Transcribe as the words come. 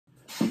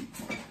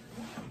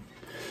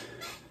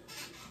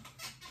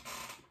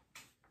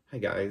Hi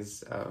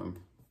guys,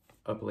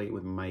 up late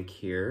with Mike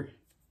here,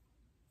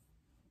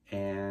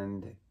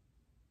 and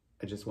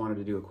I just wanted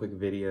to do a quick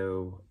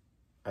video.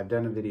 I've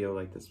done a video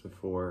like this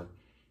before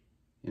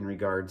in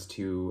regards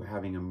to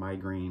having a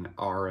migraine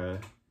aura,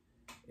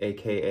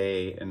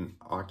 aka an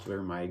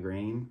ocular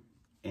migraine,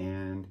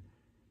 and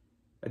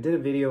I did a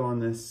video on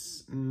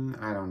this,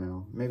 I don't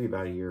know, maybe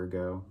about a year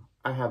ago.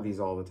 I have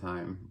these all the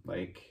time,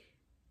 like,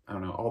 I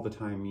don't know, all the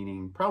time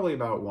meaning probably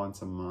about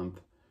once a month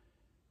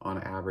on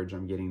average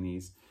I'm getting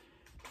these.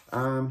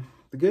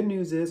 The good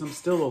news is I'm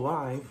still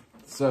alive.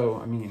 So,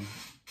 I mean,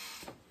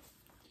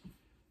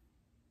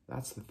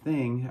 that's the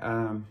thing.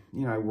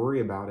 You know, I worry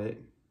about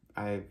it.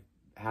 I've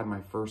had my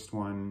first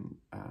one,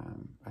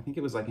 I think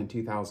it was like in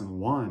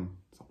 2001.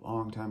 It's a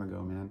long time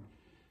ago, man.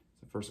 It's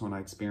the first one I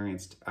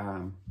experienced.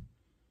 And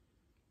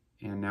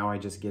now I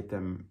just get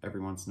them every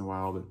once in a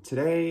while. But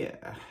today,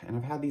 and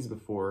I've had these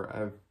before,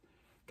 I've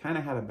kind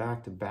of had a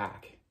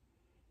back-to-back.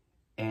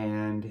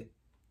 And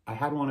I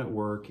had one at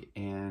work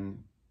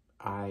and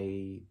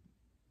I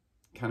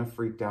kind of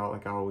freaked out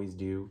like I always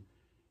do.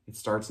 It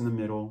starts in the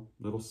middle,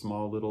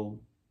 small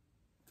little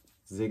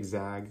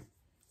zigzag,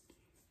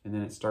 and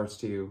then it starts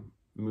to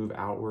move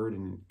outward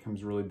and it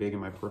becomes really big in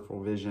my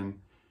peripheral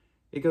vision.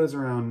 It goes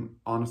around,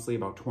 honestly,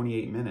 about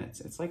 28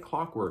 minutes. It's like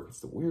clockwork.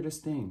 It's the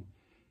weirdest thing.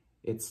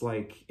 It's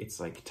like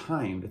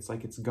timed. It's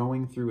like it's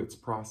going through its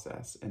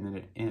process and then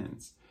it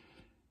ends.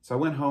 So I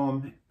went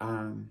home.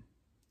 I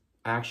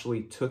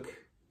actually took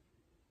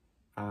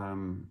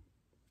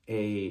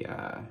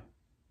a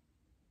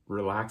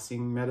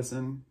relaxing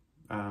medicine,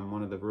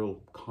 one of the real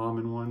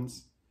common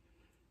ones,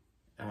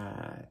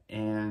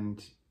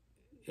 and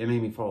it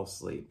made me fall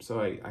asleep. So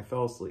I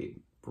fell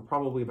asleep for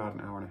probably about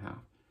an hour and a half.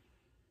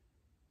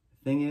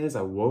 The thing is,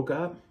 I woke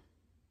up,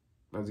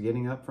 I was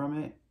getting up from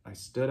it, I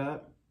stood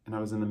up, and I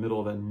was in the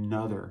middle of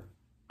another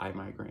eye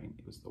migraine.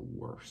 It was the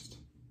worst.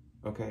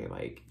 Okay,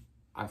 like,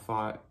 I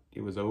thought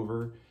it was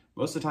over.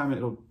 Most of the time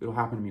it'll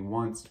happen to me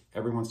once.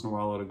 Every once in a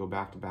while it'll go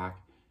back to back.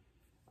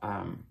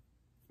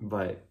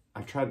 But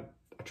I tried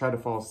to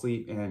fall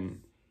asleep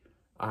and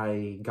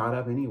I got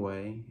up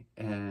anyway,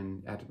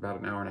 and at about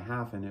an hour and a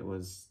half, and it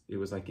was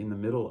like in the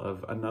middle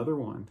of another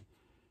one.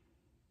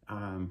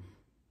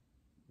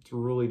 It's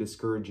really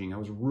discouraging. I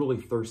was really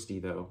thirsty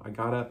though. I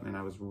got up and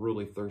I was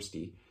really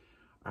thirsty.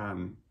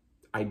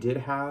 I did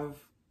have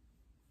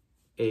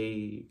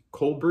a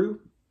cold brew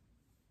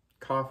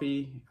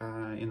coffee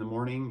in the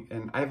morning,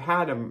 and I've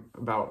had them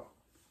about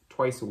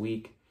twice a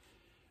week.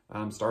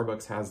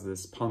 Starbucks has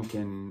this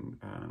pumpkin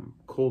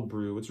cold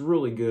brew. It's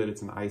really good.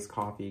 It's an iced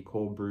coffee,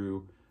 cold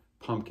brew,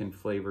 pumpkin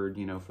flavored,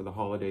 you know, for the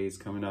holidays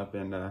coming up.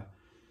 And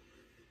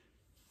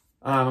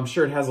I'm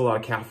sure it has a lot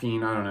of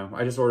caffeine. I don't know.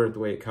 I just order it the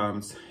way it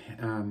comes.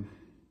 And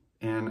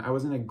I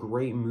was in a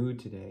great mood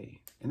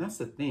today. And that's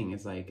the thing,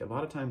 is like a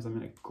lot of times I'm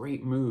in a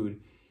great mood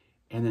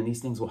and then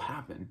these things will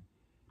happen.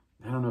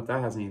 I don't know if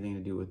that has anything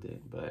to do with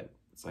it, but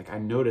it's like I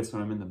notice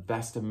when I'm in the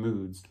best of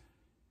moods,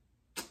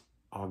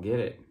 I'll get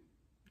it.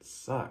 It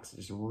sucks. It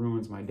just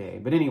ruins my day.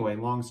 But anyway,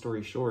 long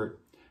story short,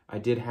 I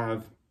did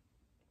have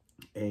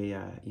a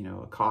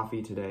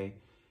coffee today.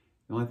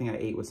 The only thing I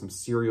ate was some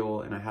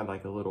cereal, and I had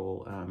like a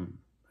little,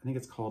 I think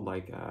it's called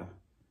like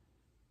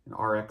an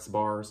RX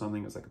bar or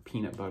something. It was like a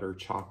peanut butter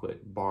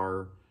chocolate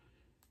bar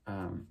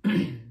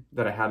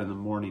that I had in the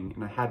morning,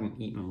 and I hadn't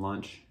eaten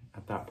lunch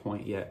at that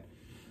point yet.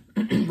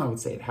 I would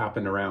say it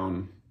happened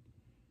around,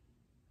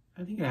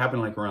 I think it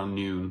happened like around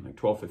noon, like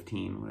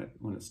 12:15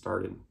 when it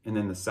started. And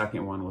then the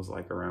second one was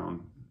like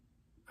around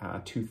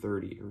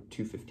 2:30 or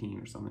 2:15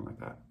 or something like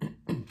that.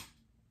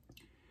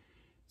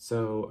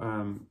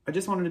 So I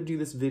just wanted to do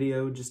this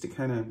video just to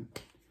kind of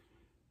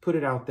put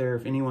it out there.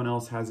 If anyone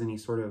else has any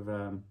sort of,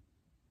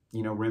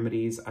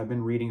 remedies. I've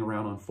been reading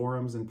around on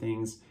forums and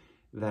things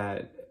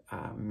that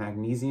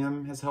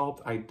magnesium has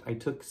helped. I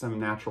took some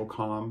Natural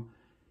Calm.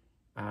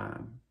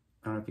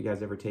 I don't know if you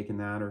guys ever taken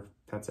that or if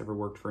that's ever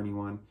worked for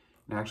anyone.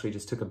 And I actually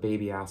just took a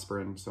baby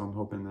aspirin, so I'm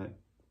hoping that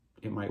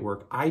it might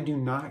work. I do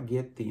not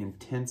get the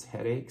intense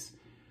headaches,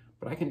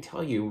 but I can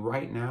tell you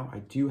right now, I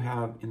do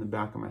have in the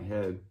back of my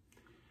head,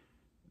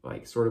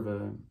 like sort of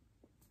a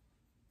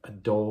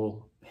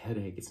dull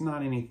headache. It's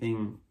not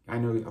anything, I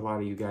know a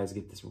lot of you guys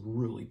get this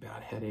really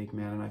bad headache,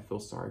 man, and I feel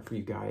sorry for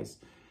you guys.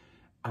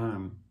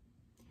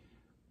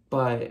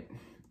 But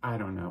I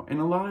don't know. And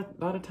a lot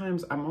of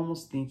times I'm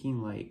almost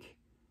thinking like,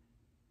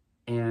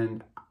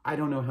 and I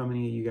don't know how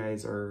many of you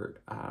guys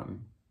are, how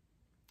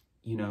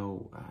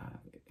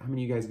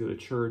many of you guys go to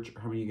church, or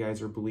how many of you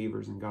guys are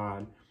believers in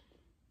God.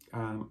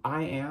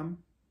 I am,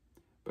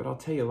 but I'll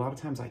tell you, a lot of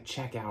times I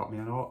check out,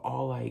 man.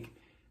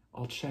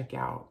 I'll check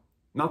out.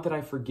 Not that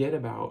I forget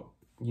about,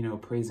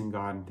 praising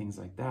God and things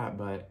like that,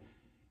 but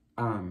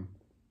I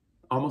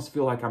almost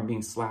feel like I'm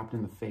being slapped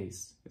in the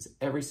face. Because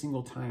every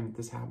single time that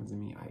this happens to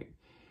me, I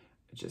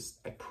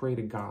pray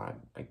to God,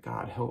 like,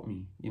 God, help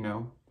me,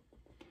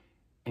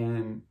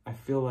 And I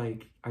feel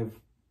like I've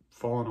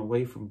fallen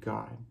away from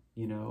God,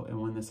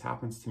 and when this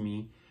happens to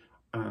me,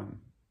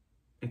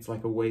 it's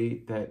like a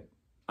way that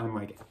I'm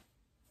like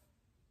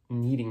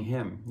needing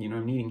him, you know,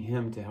 I'm needing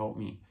him to help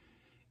me.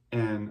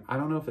 And I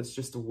don't know if it's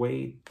just a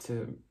way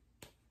to,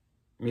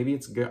 maybe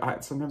it's good.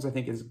 Sometimes I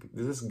think, is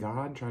this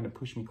God trying to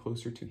push me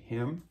closer to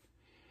him?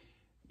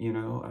 You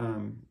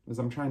know, as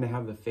I'm trying to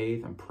have the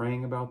faith, I'm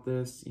praying about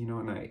this, you know,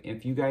 and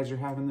if you guys are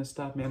having this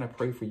stuff, man, I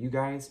pray for you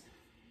guys,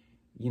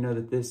 you know,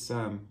 that this,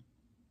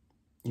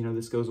 you know,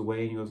 this goes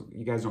away and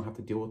you guys don't have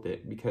to deal with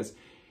it, because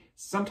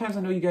sometimes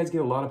I know you guys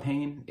get a lot of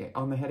pain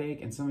on the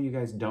headache and some of you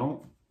guys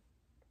don't.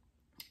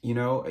 You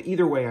know,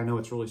 either way, I know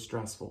it's really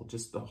stressful.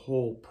 Just the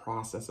whole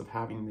process of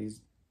having these,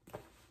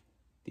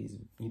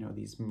 you know,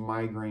 these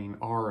migraine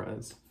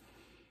auras,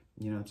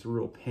 you know, it's a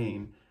real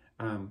pain.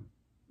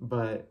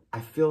 But I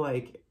feel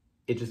like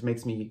it just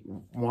makes me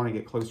want to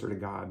get closer to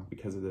God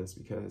because of this,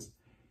 because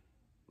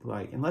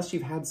like, unless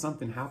you've had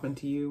something happen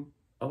to you,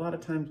 a lot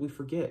of times we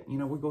forget, you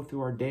know, we go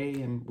through our day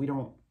and we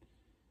don't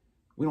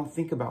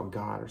think about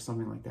God or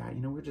something like that.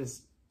 You know, we're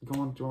just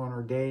going through on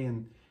our day,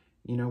 and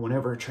you know,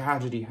 whenever a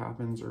tragedy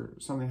happens or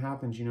something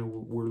happens, you know,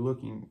 we're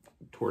looking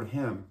toward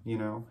him, you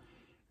know,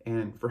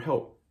 and for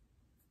help,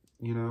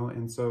 you know.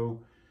 And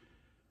so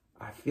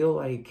I feel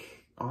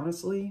like,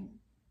 honestly,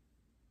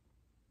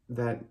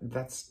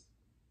 that's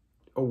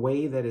a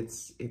way that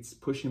it's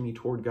pushing me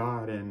toward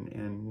God,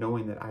 and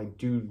knowing that I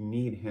do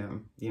need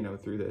him, you know,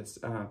 through this.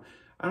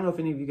 I don't know if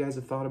any of you guys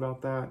have thought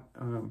about that.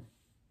 You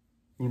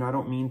know, I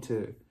don't mean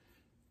to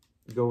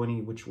go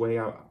any which way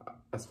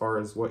as far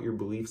as what your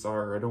beliefs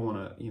are. I don't want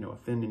to, you know,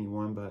 offend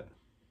anyone, but,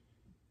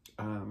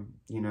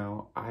 you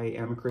know, I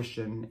am a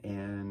Christian,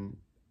 and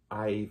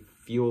I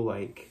feel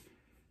like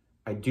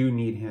I do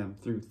need him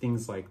through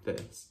things like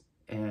this.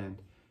 And,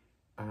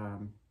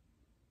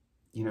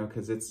 you know,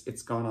 because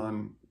it's gone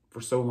on for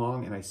so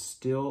long, and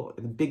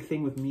the big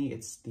thing with me,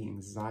 it's the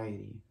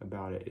anxiety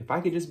about it. If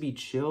I could just be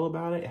chill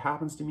about it, it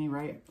happens to me,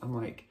 right? I'm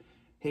like,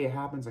 hey, it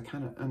happens. I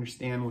kind of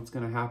understand what's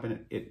going to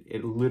happen.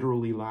 It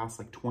literally lasts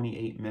like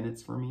 28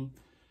 minutes for me,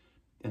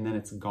 and then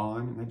it's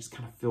gone. And I just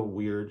kind of feel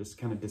weird, just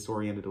kind of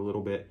disoriented a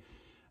little bit.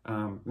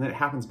 And then it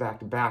happens back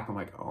to back. I'm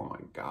like, oh my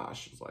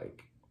gosh. It's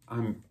like,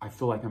 I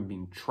feel like I'm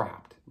being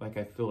trapped. Like,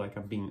 I feel like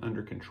I'm being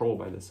under control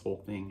by this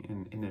whole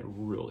thing. And it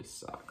really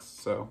sucks.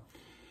 So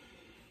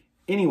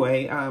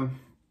anyway,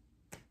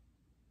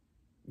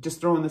 just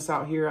throwing this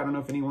out here. I don't know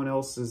if anyone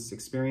else is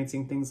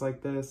experiencing things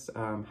like this,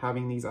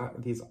 having these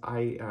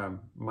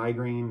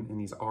migraine and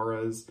these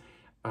auras,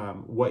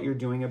 what you're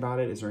doing about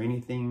it. Is there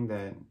anything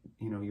that,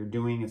 you know, you're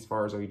doing as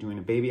far as, are you doing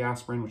a baby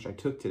aspirin, which I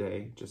took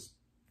today, just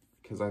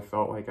because I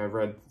felt like I've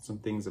read some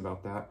things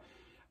about that,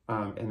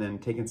 and then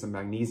taking some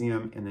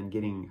magnesium, and then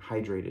getting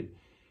hydrated,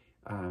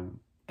 and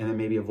then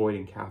maybe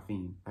avoiding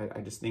caffeine. I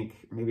just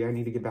think maybe I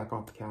need to get back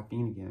off the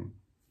caffeine again.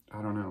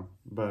 I don't know,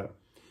 but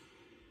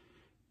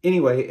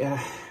anyway,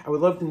 I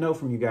would love to know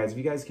from you guys. If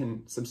you guys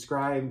can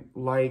subscribe,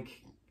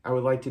 like, I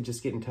would like to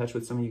just get in touch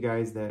with some of you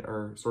guys that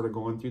are sort of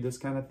going through this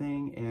kind of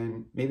thing,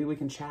 and maybe we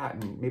can chat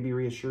and maybe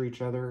reassure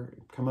each other,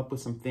 come up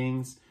with some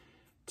things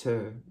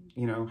to,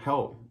 you know,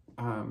 help.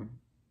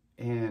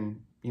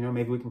 And, you know,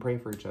 maybe we can pray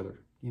for each other.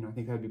 You know, I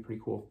think that'd be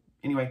pretty cool.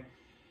 Anyway,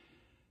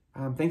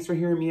 thanks for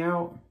hearing me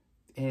out.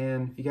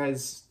 And if you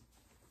guys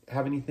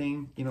have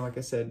anything, you know, like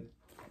I said,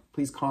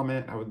 please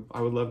comment.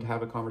 I would love to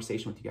have a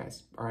conversation with you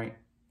guys. All right.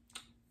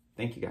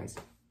 Thank you guys.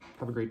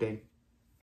 Have a great day.